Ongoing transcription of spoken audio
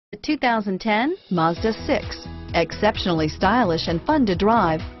The 2010 Mazda 6. Exceptionally stylish and fun to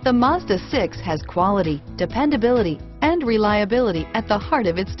drive, the Mazda 6 has quality, dependability, and reliability at the heart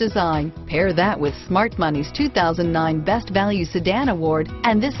of its design. Pair that with Smart Money's 2009 Best Value Sedan Award,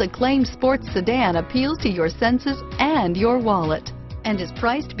 and this acclaimed sports sedan appeals to your senses and your wallet, and is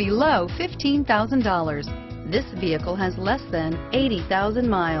priced below $15,000. This vehicle has less than 80,000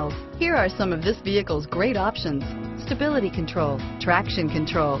 miles. Here are some of this vehicle's great options: stability control, traction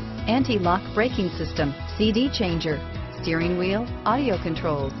control, anti-lock braking system, CD changer, steering wheel audio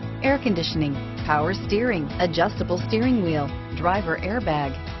controls, air conditioning, power steering, adjustable steering wheel, driver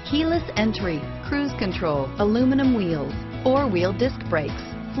airbag, keyless entry, cruise control, aluminum wheels, four-wheel disc brakes,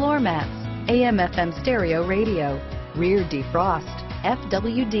 floor mats, AM/FM stereo radio, rear defrost,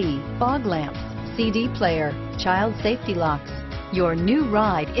 FWD, fog lamps, CD player, child safety locks. Your new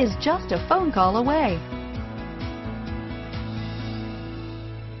ride is just a phone call away.